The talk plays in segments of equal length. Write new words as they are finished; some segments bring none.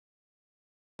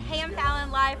Hey, I'm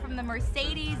Fallon, live from the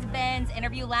Mercedes-Benz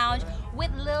interview lounge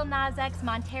with Lil Nas X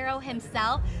Montero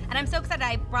himself. And I'm so excited.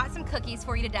 I brought some cookies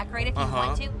for you to decorate if you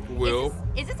want to.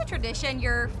 Is this a tradition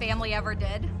your family ever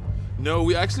did? No,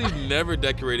 we actually never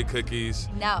decorated cookies.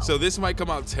 No. So this might come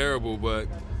out terrible, but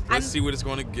let's see what it's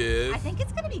going to give. I think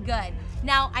it's going to be good.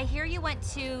 Now, I hear you went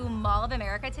to Mall of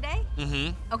America today.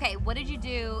 Mm-hmm. Okay, what did you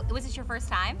do? Was this your first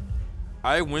time?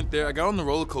 I went there. I got on the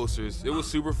roller coasters. It was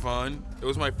super fun. It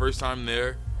was my first time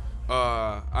there.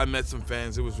 I met some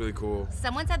fans. It was really cool.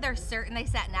 Someone said they're certain they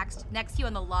sat next to you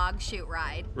on the log chute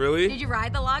ride. Really? Did you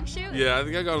ride the log chute? Yeah, I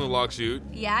think I got on the log chute.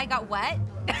 Yeah, I got wet.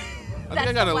 I think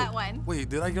I got the a wet one. Wait,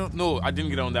 did I get? No, I didn't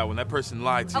get on that one. That person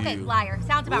lied to you. Okay, liar.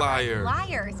 Sounds about liar. right.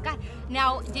 Liars. God.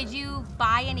 Now, did you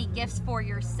buy any gifts for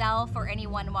yourself or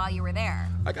anyone while you were there?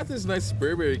 I got this nice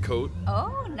Burberry coat.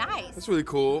 Oh, nice. That's really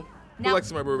cool. Now, who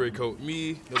likes my Burberry coat?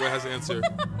 Me. Nobody has an answer.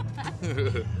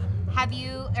 Do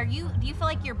you feel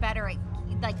like you're better at,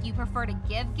 like, you prefer to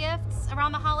give gifts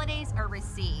around the holidays or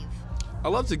receive? I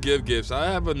love to give gifts. I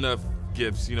have enough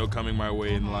gifts, coming my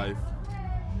way in life.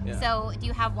 Yeah. So, do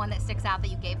you have one that sticks out that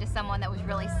you gave to someone that was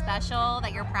really special,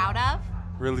 that you're proud of?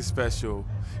 Really special.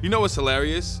 You know what's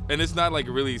hilarious? And it's not like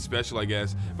really special, I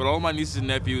guess, but all my nieces and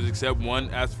nephews, except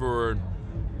one, asked for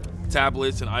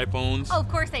tablets and iPhones. Oh, of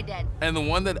course they did. And the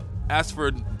one that asked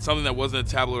for something that wasn't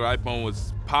a tablet or iPhone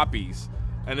was poppies.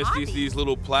 And it's these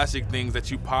little plastic things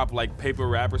that you pop like paper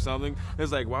wrap or something.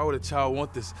 It's like, why would a child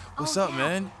want this? What's up,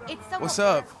 man? It's so What's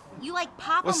up? You like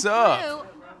pop What's them up? through.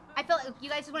 I feel like you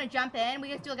guys just want to jump in. We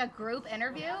just do like a group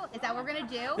interview. Is that what we're gonna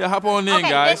do? Yeah, hop on in, okay,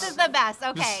 guys. This is the best.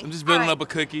 Okay. I'm just building All up a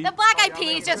cookie. The Black Eyed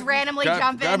Peas just randomly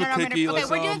jump in. Grab a cookie. Okay,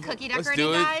 we're doing cookie let's decorating,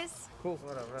 do it. guys. Cool.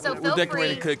 So we're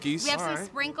decorating cookies. We have some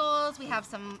sprinkles. We have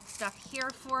some stuff here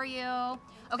for you.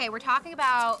 Okay, we're talking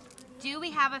about, do we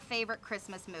have a favorite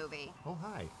Christmas movie? Oh,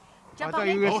 hi. Jump I on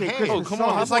thought you were in. going to say hey. Christmas come on,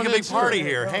 song. It's like a big party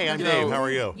here. Hey, I'm Dave. How are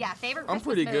you? Yeah, favorite I'm Christmas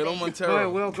pretty good. movie. I'm Go ahead, Montero.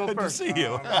 Will, go Good to first. see you.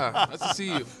 Yeah, nice to see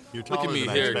you. You're Look taller at me than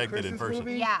I here, expected in Christmas person.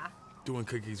 movie? Yeah. doing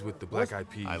cookies with the Black Eyed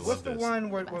Peas. I love What's the this. one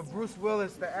where Bruce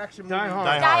Willis, the action movie? Die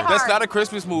Hard. That's not a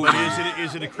Christmas movie. But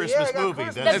is it a Christmas Yeah, I got movie?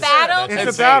 Christmas. That's- The battle. It's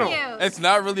It's a battle. Continues. It's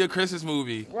not really a Christmas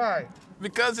movie Why?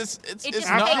 because it's just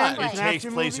not. takes place. It takes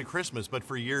Action place movie? at Christmas, but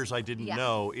for years I didn't Yeah.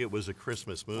 know it was a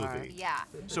Christmas movie. Right. Yeah.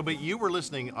 So, but you were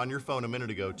listening on your phone a minute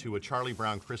ago to a Charlie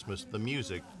Brown Christmas, the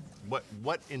music.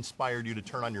 What inspired you to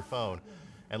turn on your phone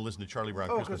and listen to Charlie Brown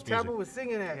Oh, because Christmas music? Taboo was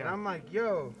singing that, and I'm like,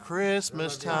 yo.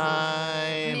 Christmas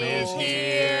time is here.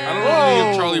 here. I don't know any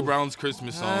of Charlie Brown's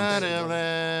Christmas songs.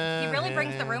 He really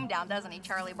brings the room down, doesn't he,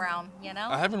 Charlie Brown? You know?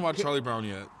 I haven't watched Charlie Brown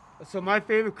yet. So my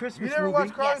favorite Christmas You never movie.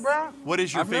 watched Charlie Yes. Brown? What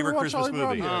is your I've never favorite watched Christmas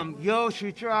Charlie Brown movie? yet. Yo,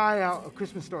 shoot your eye out, A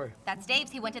Christmas Story. That's Dave's.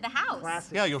 He went to the house.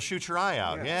 Classic. Yeah, you'll shoot your eye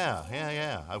out.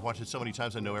 Yeah. I've watched it so many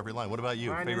times I know every line. What about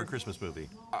you? Mine Favorite is- Christmas movie?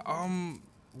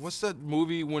 What's that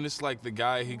movie when it's like the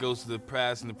guy he goes to the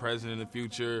past and the present and the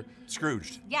future?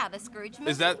 Scrooged. Yeah, the Scrooge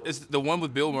movie. Is the one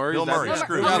with Bill Murray? Bill Is that- Murray, Yeah,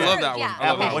 Scrooge. I Yeah. love that one. Yeah. I love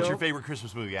Apple, that what's one. your favorite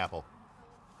Christmas movie, Apple?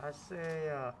 I say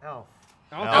Elf.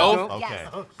 Elf? Yes.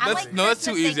 Okay. I That's- like no, that's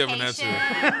too Christmas easy of an answer.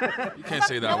 Vacation. You can't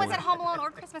say that No one. one's at Home Alone or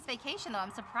Christmas Vacation, though.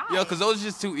 I'm surprised. Yeah, because those are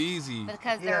just too easy.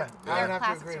 Because Yeah, I they're would have to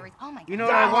classics. agree. Oh my God. You know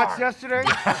what I watched yesterday?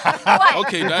 What?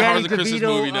 Okay, Die Hard's a Christmas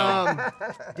movie now.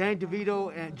 Danny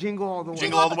DeVito and Jingle All the Way.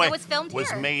 Jingle All the Way It was filmed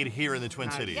here. made here in the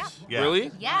Twin Cities. Yep. Yeah.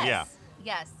 Really? Yes. Yeah.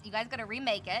 Yes. You guys got to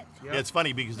remake it. Yeah, it's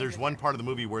funny because there's one part of the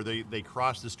movie where they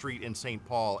cross the street in St.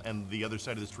 Paul and the other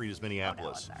side of the street is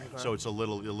Minneapolis. So it's a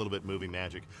little bit movie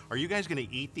magic. Are you guys going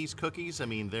to eat these cookies? I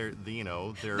mean, they're They're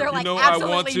like, I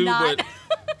want absolutely to, not. but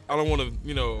I don't want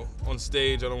to, on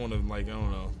stage, I don't want to, like, I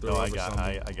don't know, throw No, up I or got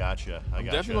something. I gotcha. I I'm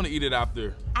gotcha. definitely going to eat it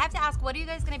after. I have to ask, what are you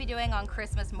guys going to be doing on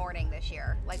Christmas morning this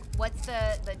year? Like, what's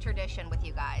the tradition with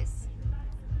you guys?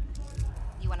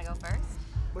 You want to go first?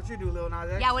 What you do, Lil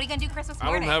Nas X? Yeah, what are you going to do Christmas I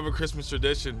morning? don't have a Christmas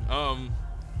tradition. I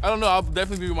don't know. I'll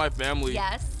definitely be with my family.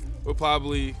 Yes. We'll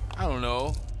probably, I don't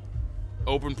know,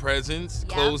 open presents,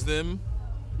 Yeah. close them.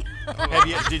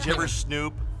 Did you ever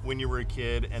snoop when you were a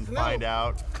kid and find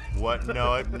out what?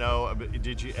 No.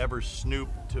 Did you ever snoop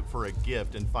for a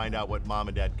gift and find out what mom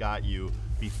and dad got you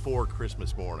before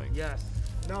Christmas morning? Yes.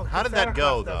 No. How did Santa that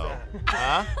go, Claus does though?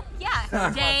 that. Huh? Yeah,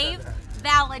 Dave,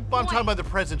 valid Well, I'm point. talking about the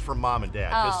presents from mom and dad,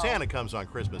 because Oh. Santa comes on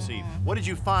Christmas Eve. What did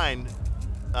you find,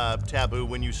 Taboo,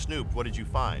 when you snooped? What did you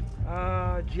find?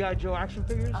 G.I. Joe action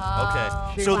figures.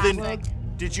 Oh, Okay. So then, classic.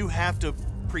 did you have to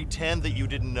pretend that you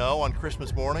didn't know on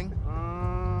Christmas morning?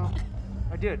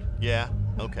 I did. Yeah.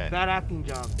 Okay. Bad acting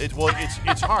job.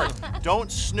 It's hard.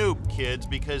 Don't snoop, kids,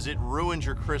 because it ruins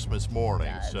your Christmas morning.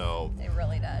 It does. So. It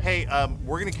really does. Hey,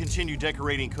 we're going to continue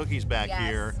decorating cookies back Yes.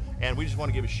 here, And we just want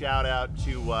to give a shout out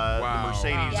to the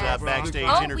Mercedes Yes. Backstage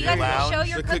Oh, Interview we gotta Lounge. show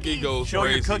your The cookie cookies. goes Show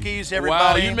your crazy. cookies, Wow,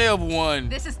 everybody. you may have won.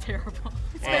 This is terrible.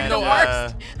 It's And, the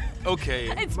worst. Okay.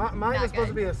 It's Mine not was supposed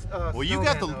to good. be a Well, you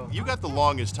got the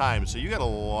longest time, so you got a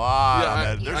lot Yeah, on I-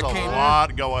 that. There's I a can't-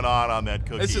 lot going on that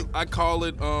cookie. It's just, I call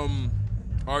it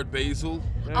Art Basil.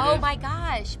 Oh my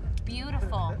gosh,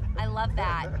 beautiful. I love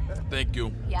that. Thank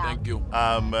you. Yeah. Thank you.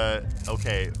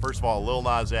 Okay, first of all, Lil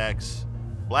Nas X,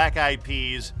 Black Eyed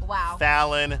Peas, Wow.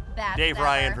 Fallon, Best Dave ever.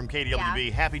 Ryan from KDWB,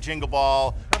 Yeah. Happy Jingle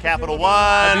Ball, Capital Jingle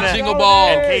Ball. One, Happy Jingle Ball.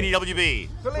 and KDWB.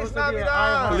 Feliz Supposed to be an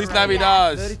Navidad. Feliz iHeart.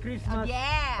 Navidad. Merry Christmas. Yeah.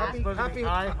 Happy, Supposed to be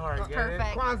happy iHeart, get it?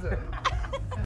 Perfect. Kwanzaa.